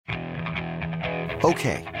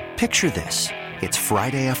Okay, picture this. It's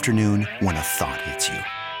Friday afternoon when a thought hits you.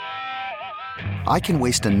 I can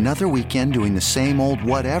waste another weekend doing the same old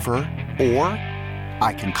whatever, or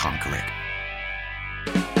I can conquer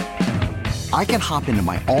it. I can hop into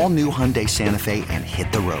my all-new Hyundai Santa Fe and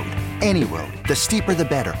hit the road. Any road. The steeper, the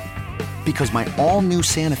better. Because my all-new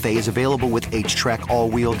Santa Fe is available with H-Track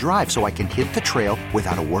all-wheel drive, so I can hit the trail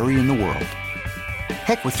without a worry in the world.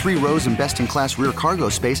 Heck, with 3 rows and best-in-class rear cargo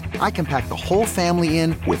space, I can pack the whole family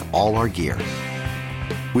in with all our gear.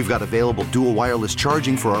 We've got available dual wireless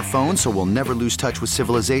charging for our phones, so we'll never lose touch with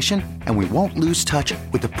civilization, and we won't lose touch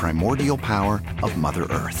with the primordial power of Mother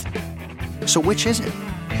Earth. So which is it?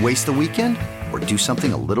 Waste the weekend or do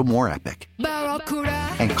something a little more epic?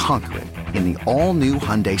 And conquer it in the all-new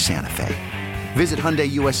Hyundai Santa Fe. Visit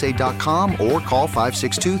HyundaiUSA.com or call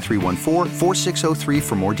 562-314-4603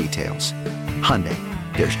 for more details. Hyundai,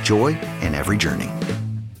 there's joy in every journey.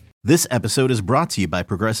 This episode is brought to you by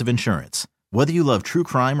Progressive Insurance. Whether you love true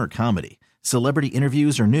crime or comedy, celebrity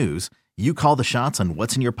interviews or news, you call the shots on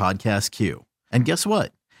what's in your podcast queue. And guess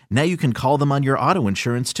what? Now you can call them on your auto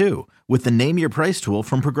insurance too with the Name Your Price tool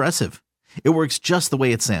from Progressive. It works just the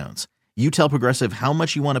way it sounds. You tell Progressive how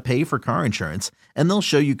much you want to pay for car insurance, and they'll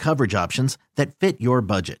show you coverage options that fit your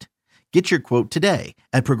budget. Get your quote today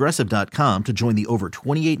at Progressive.com to join the over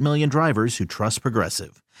 28 million drivers who trust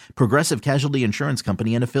Progressive. Progressive Casualty Insurance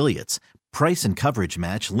Company and Affiliates. Price and coverage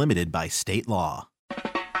match limited by state law.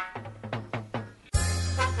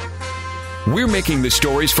 We're making the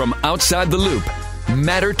stories from outside the loop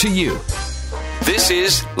matter to you. This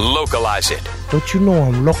is Localize It. Don't you know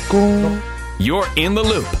I'm local? You're in the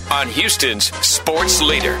loop on Houston's sports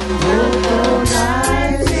leader.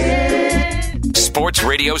 Sports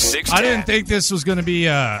Radio 610. I didn't think this was going to be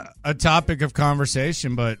a topic of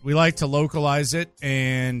conversation, but we like to localize it,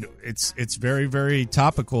 and it's very, very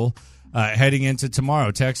topical heading into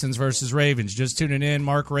tomorrow. Texans versus Ravens. Just tuning in.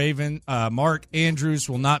 Mark Andrews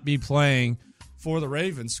will not be playing for the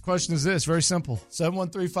Ravens. Question is this, very simple.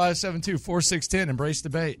 713-572-4610. Embrace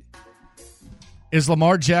debate. Is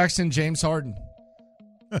Lamar Jackson James Harden?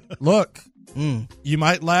 Look, you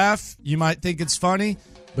might laugh, you might think it's funny,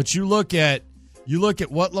 but you look at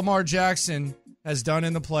what Lamar Jackson has done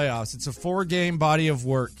in the playoffs. It's a 4-game body of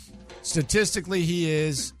work. Statistically, he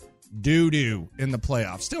is doo-doo in the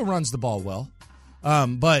playoffs. Still runs the ball well,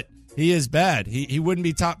 but he is bad. He wouldn't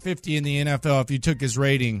be top 50 in the NFL if you took his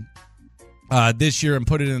rating this year and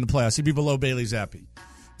put it in the playoffs. He'd be below Bailey Zappi.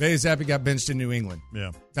 Bailey Zappi got benched in New England.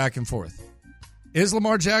 Yeah, back and forth. Is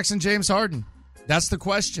Lamar Jackson James Harden? That's the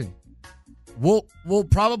question. We'll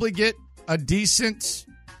probably get a decent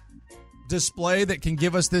display that can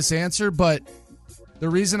give us this answer, but the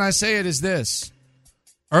reason I say it is this.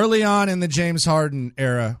 Early on in the James Harden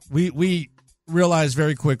era, we realized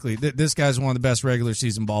very quickly that this guy's one of the best regular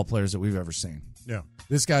season ball players that we've ever seen. Yeah.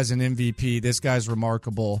 This guy's an MVP. This guy's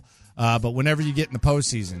remarkable. But whenever you get in the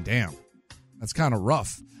postseason, damn, that's kind of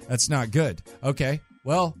rough. That's not good. Okay,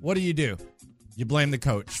 well, what do? You blame the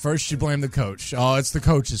coach. First, you blame the coach. Oh, it's the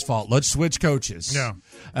coach's fault. Let's switch coaches. Yeah.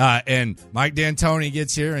 And Mike D'Antoni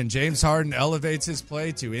gets here, and James Harden elevates his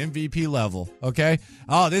play to MVP level. Okay?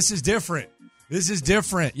 Oh, this is different. This is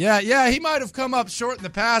different. Yeah, he might have come up short in the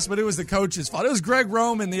past, but it was the coach's fault. It was Greg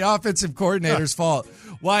Roman, the offensive coordinator's fault,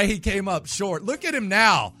 why he came up short. Look at him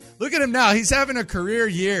now. He's having a career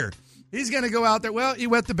year. He's going to go out there. Well, he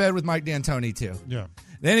wet the bed with Mike D'Antoni, too. Yeah.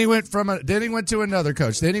 Then he went to another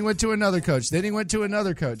coach. Then he went to another coach. Then he went to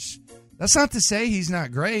another coach. That's not to say he's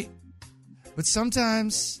not great. But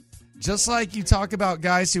sometimes, just like you talk about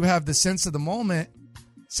guys who have the sense of the moment,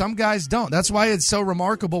 some guys don't. That's why it's so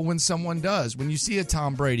remarkable when someone does. When you see a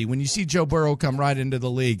Tom Brady, when you see Joe Burrow come right into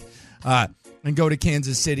the league and go to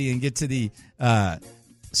Kansas City and get to the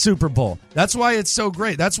Super Bowl. That's why it's so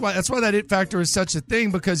great. That's why that it factor is such a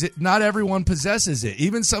thing, because not everyone possesses it.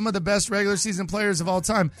 Even some of the best regular season players of all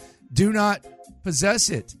time do not possess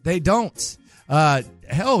it. They don't.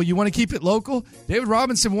 Hell, you want to keep it local? David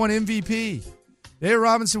Robinson won MVP. David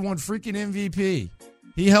Robinson won freaking MVP.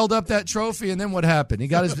 He held up that trophy, and then what happened? He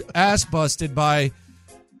got his ass busted by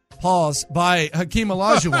Hakeem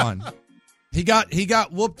Olajuwon. He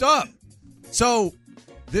got whooped up. So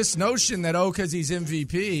this notion that, because he's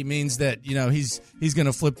MVP means that, he's going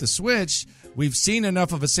to flip the switch, we've seen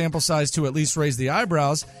enough of a sample size to at least raise the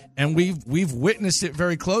eyebrows, and we've witnessed it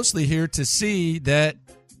very closely here to see that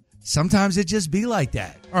sometimes it just be like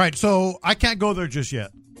that. All right, so I can't go there just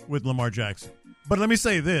yet with Lamar Jackson. But let me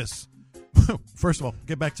say this. First of all,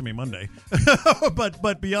 get back to me Monday.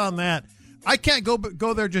 but beyond that, I can't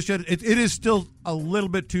go there just yet. It is still a little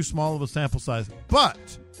bit too small of a sample size. But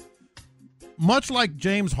much like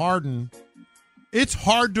James Harden it's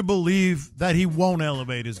hard to believe that he won't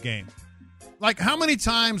elevate his game. Like, how many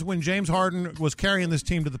times when James Harden was carrying this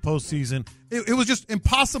team to the postseason, it was just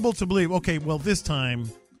impossible to believe, okay, well, this time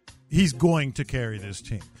he's going to carry this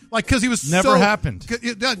team. Like, because he was never happened. But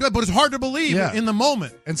it's hard to believe in the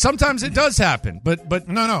moment. And sometimes it does happen, but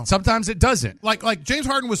no. Sometimes it doesn't. Like James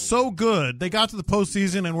Harden was so good, they got to the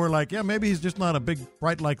postseason and we're like, yeah, maybe he's just not a big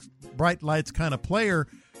bright lights kind of player,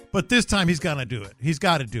 but this time he's gonna do it. He's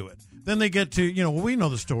got to do it. Then they get to, we know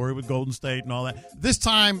the story with Golden State and all that. This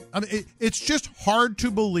time, I mean, it's just hard to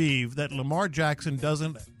believe that Lamar Jackson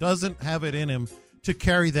doesn't have it in him to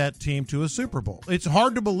carry that team to a Super Bowl. It's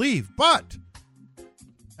hard to believe, but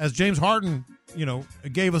as James Harden,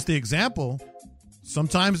 gave us the example,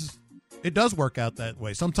 sometimes it does work out that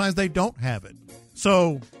way. Sometimes they don't have it.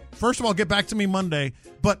 So, first of all, get back to me Monday,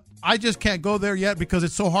 but I just can't go there yet because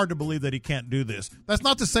it's so hard to believe that he can't do this. That's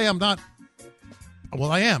not to say I'm not. Well,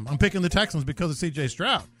 I am. I'm picking the Texans because of C.J.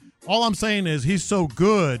 Stroud. All I'm saying is he's so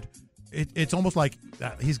good, it's almost like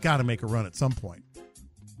he's got to make a run at some point.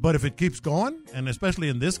 But if it keeps going, and especially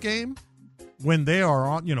in this game, when they are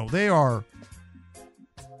on, they are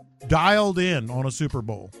dialed in on a Super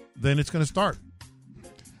Bowl, then it's going to start.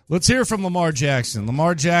 Let's hear from Lamar Jackson.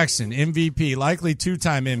 Lamar Jackson, MVP, likely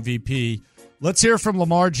two-time MVP. Let's hear from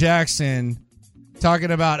Lamar Jackson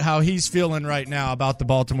talking about how he's feeling right now about the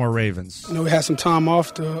Baltimore Ravens. We had some time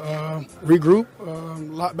off to regroup,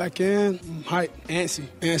 lock back in. I'm hyped,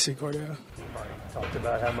 antsy, Cordell. Talked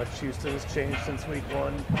about how much Houston has changed since week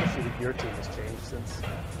one. Especially your team has changed since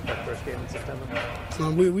that first game in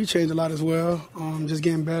September. We changed a lot as well. Just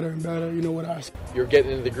getting better and better. With us. You're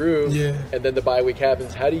getting into the groove, and then the bye week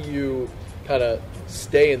happens. How do you kind of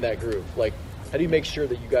stay in that groove? Like, how do you make sure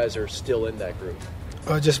that you guys are still in that groove?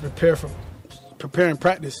 Just preparing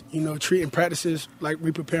practice. Treating practices like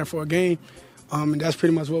we preparing for a game, and that's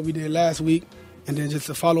pretty much what we did last week. And then just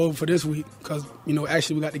to follow over for this week because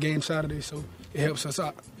actually we got the game Saturday, so it helps us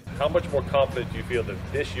out. How much more confident do you feel that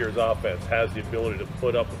this year's offense has the ability to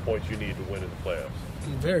put up the points you need to win in the playoffs?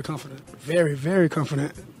 I'm very confident. Very, very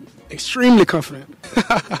confident. Extremely confident.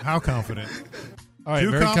 How confident? All right, too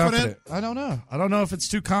very confident? I don't know. I don't know if it's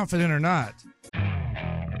too confident or not.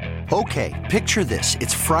 Okay, picture this.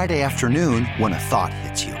 It's Friday afternoon when a thought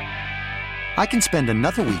hits you. I can spend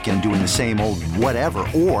another weekend doing the same old whatever,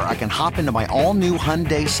 or I can hop into my all-new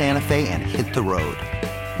Hyundai Santa Fe and hit the road.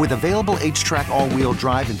 With available H-Track all-wheel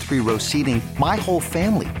drive and 3-row seating, my whole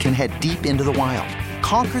family can head deep into the wild.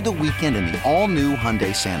 Conquer the weekend in the all-new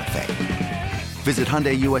Hyundai Santa Fe. Visit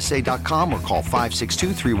HyundaiUSA.com or call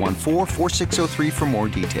 562-314-4603 for more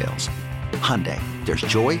details. Hyundai, there's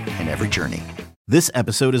joy in every journey. This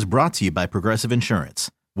episode is brought to you by Progressive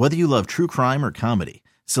Insurance. Whether you love true crime or comedy,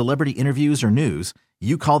 celebrity interviews or news,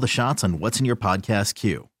 you call the shots on what's in your podcast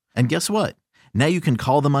queue. And guess what? Now you can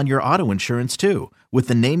call them on your auto insurance too with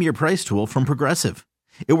the Name Your Price tool from Progressive.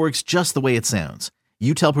 It works just the way it sounds.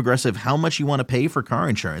 You tell Progressive how much you want to pay for car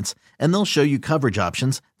insurance, and they'll show you coverage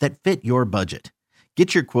options that fit your budget.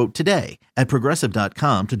 Get your quote today at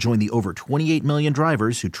Progressive.com to join the over 28 million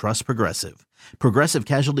drivers who trust Progressive. Progressive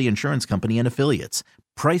Casualty Insurance Company and Affiliates.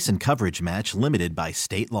 Price and coverage match limited by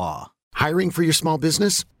state law. Hiring for your small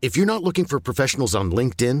business? If you're not looking for professionals on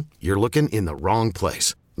LinkedIn, you're looking in the wrong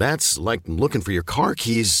place. That's like looking for your car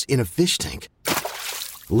keys in a fish tank.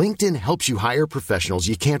 LinkedIn helps you hire professionals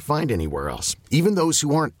you can't find anywhere else, even those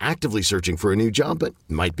who aren't actively searching for a new job but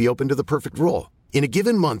might be open to the perfect role. In a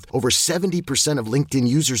given month, over 70% of LinkedIn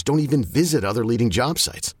users don't even visit other leading job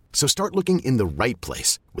sites. So start looking in the right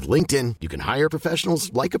place. With LinkedIn, you can hire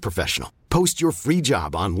professionals like a professional. Post your free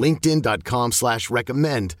job on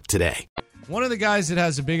linkedin.com/recommend today. One of the guys that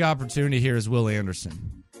has a big opportunity here is Will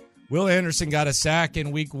Anderson. Will Anderson got a sack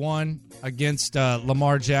in week one against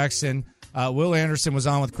Lamar Jackson. Will Anderson was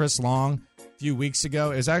on with Chris Long a few weeks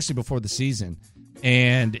ago. It was actually before the season.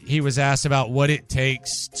 And he was asked about what it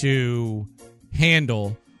takes to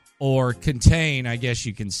handle or contain, I guess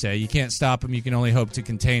you can say. You can't stop him. You can only hope to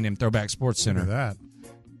contain him. Throwback Sports Center. Look at that.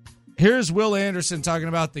 Here's Will Anderson talking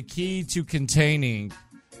about the key to containing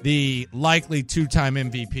the likely two-time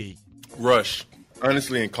MVP. Rush.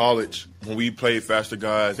 Honestly, in college, when we played faster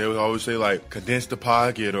guys, they would always say, like, condense the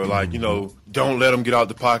pocket or, like, don't let them get out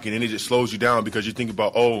the pocket. And it just slows you down because you think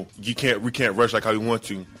about, we can't rush like how we want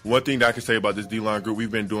to. One thing that I can say about this D-line group,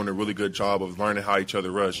 we've been doing a really good job of learning how each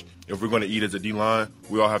other rush. If we're going to eat as a D-line,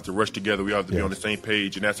 we all have to rush together. We all have to be on the same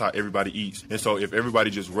page, and that's how everybody eats. And so if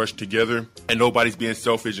everybody just rush together and nobody's being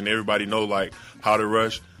selfish and everybody know, like, how to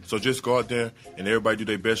rush, so just go out there and everybody do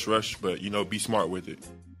their best rush, but, be smart with it.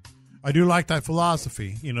 I do like that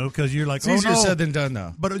philosophy, because you're like, it's easier said than done,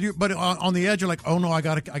 though. But on the edge, you're like, oh no, I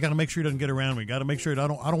gotta make sure he doesn't get around me. Got to make sure I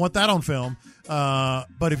don't want that on film.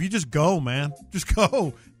 But if you just go, man, just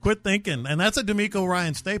go. Quit thinking, and that's a D'Amico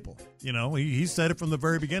Ryan staple. He said it from the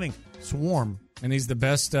very beginning. Swarm, and he's the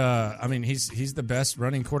best. He's the best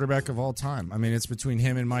running quarterback of all time. I mean, it's between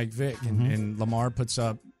him and Mike Vick, and Lamar puts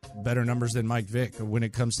up better numbers than Mike Vick when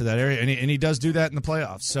it comes to that area, and he does do that in the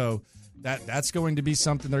playoffs. So that's going to be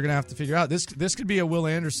something they're going to have to figure out. This could be a Will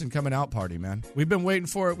Anderson coming out party, man. We've been waiting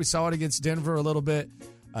for it. We saw it against Denver a little bit.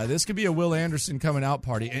 This could be a Will Anderson coming out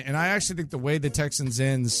party, and I actually think the way the Texans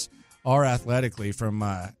ends are athletically from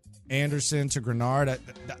Anderson to Grenard,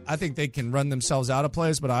 I think they can run themselves out of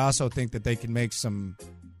plays, but I also think that they can make some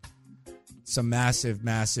massive,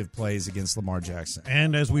 massive plays against Lamar Jackson.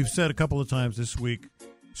 And as we've said a couple of times this week,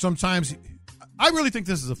 sometimes I really think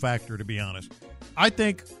this is a factor, to be honest. I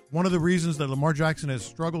think one of the reasons that Lamar Jackson has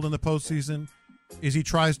struggled in the postseason is he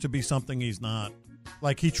tries to be something he's not.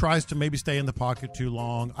 Like, he tries to maybe stay in the pocket too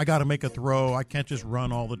long. I got to make a throw. I can't just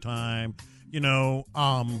run all the time.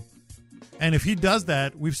 And if he does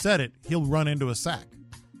that, we've said it, he'll run into a sack.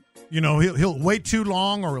 He'll wait too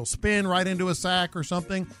long, or he'll spin right into a sack or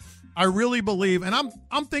something. I really believe, and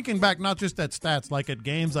I'm thinking back not just at stats, like at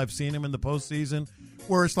games I've seen him in the postseason,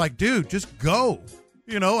 where it's like, dude, just go.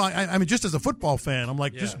 I mean, just as a football fan, I'm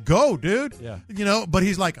like, just go, dude. Yeah. But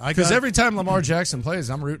he's like, because every time Lamar Jackson plays,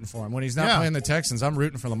 I'm rooting for him. When he's not playing the Texans, I'm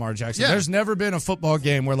rooting for Lamar Jackson. Yeah. There's never been a football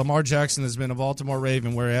game where Lamar Jackson has been a Baltimore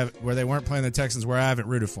Raven where they weren't playing the Texans where I haven't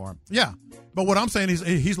rooted for him. Yeah. But what I'm saying is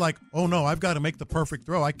he's like, oh, no, I've got to make the perfect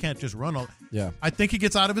throw. I can't just run. Yeah. I think he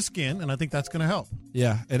gets out of his skin, and I think that's going to help.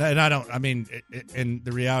 Yeah. And I don't – I mean, and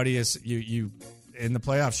the reality is you in the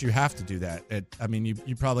playoffs, you have to do that.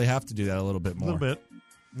 You probably have to do that a little bit more. A little bit.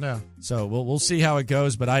 Yeah. So we'll see how it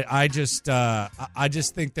goes, but I just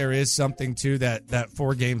think there is something to that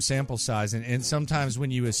 4-game sample size, and sometimes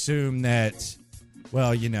when you assume that,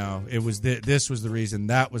 well, it was this was the reason,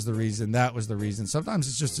 that was the reason, that was the reason. Sometimes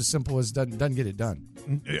it's just as simple as doesn't get it done.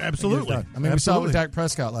 Absolutely. I mean, we saw it with Dak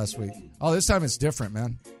Prescott last week. Oh, this time it's different,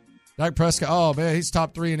 man. Dak Prescott. Oh man, he's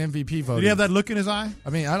top 3 in MVP voting. Did he have that look in his eye? I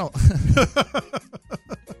mean, I don't.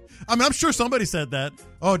 I mean, I'm sure somebody said that.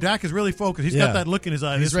 Oh, Dak is really focused. He's got that look in his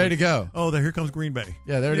eye. He's ready to go. Oh, here comes Green Bay.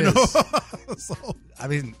 Yeah, there it is. I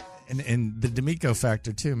mean, and the D'Amico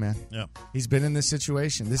factor too, man. Yeah, he's been in this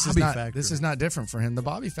situation. This is not different for him. The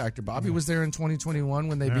Bobby factor. Bobby was there in 2021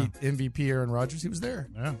 when they beat MVP Aaron Rodgers. He was there.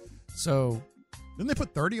 Yeah. So didn't they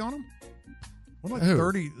put 30 on him? What about who?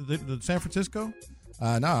 30? The San Francisco?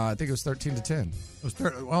 No, I think it was 13-10. It was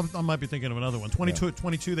 30. Well, I might be thinking of another one.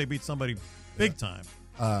 22. They beat somebody big time.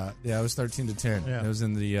 It was 13-10. Yeah. It was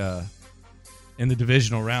in the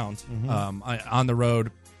divisional round on the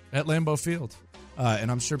road at Lambeau Field,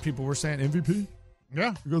 and I'm sure people were saying MVP.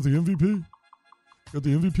 Yeah, you got the MVP. You got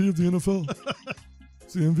the MVP of the NFL.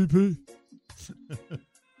 It's the MVP.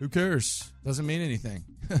 Who cares? Doesn't mean anything.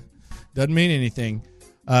 Doesn't mean anything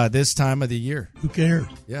this time of the year. Who cares?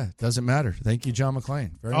 Yeah, doesn't matter. Thank you, John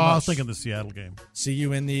McClain. Very much. I was thinking the Seattle game. See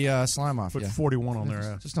you in the slime off. Put 41 on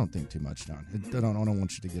there. Just don't think too much, John. I don't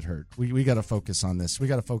want you to get hurt. We got to focus on this. We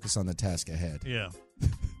got to focus on the task ahead. Yeah.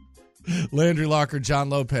 Landry Locker, John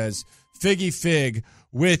Lopez, Figgy Fig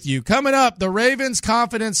with you. Coming up, the Ravens'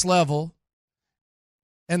 confidence level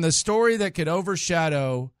and the story that could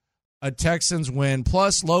overshadow a Texans win.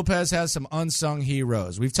 Plus, Lopez has some unsung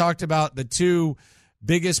heroes. We've talked about the 2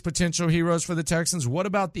 biggest potential heroes for the Texans. What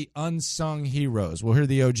about the unsung heroes? We'll hear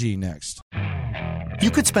the OG next. You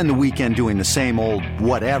could spend the weekend doing the same old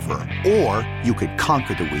whatever, or you could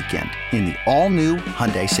conquer the weekend in the all-new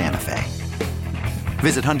Hyundai Santa Fe.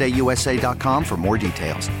 Visit HyundaiUSA.com for more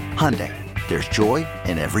details. Hyundai, there's joy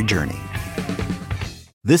in every journey.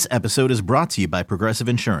 This episode is brought to you by Progressive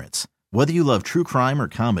Insurance. Whether you love true crime or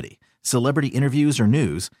comedy, celebrity interviews or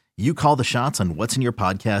news, you call the shots on what's in your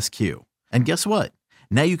podcast queue. And guess what?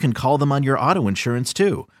 Now you can call them on your auto insurance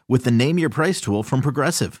too with the Name Your Price tool from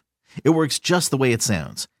Progressive. It works just the way it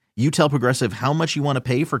sounds. You tell Progressive how much you want to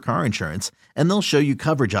pay for car insurance, and they'll show you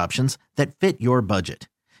coverage options that fit your budget.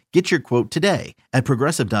 Get your quote today at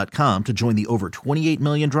Progressive.com to join the over 28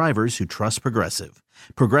 million drivers who trust Progressive.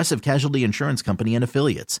 Progressive Casualty Insurance Company and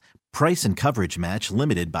Affiliates. Price and coverage match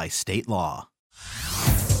limited by state law.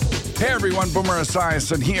 Hey everyone, Boomer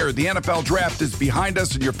Esiason here. The NFL draft is behind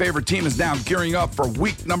us and your favorite team is now gearing up for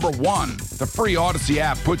week number 1. The free Odyssey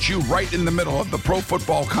app puts you right in the middle of the pro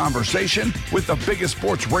football conversation with the biggest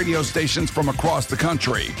sports radio stations from across the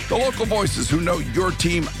country. The local voices who know your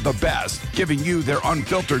team the best, giving you their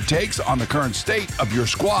unfiltered takes on the current state of your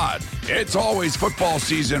squad. It's always football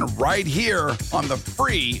season right here on the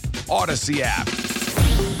free Odyssey app.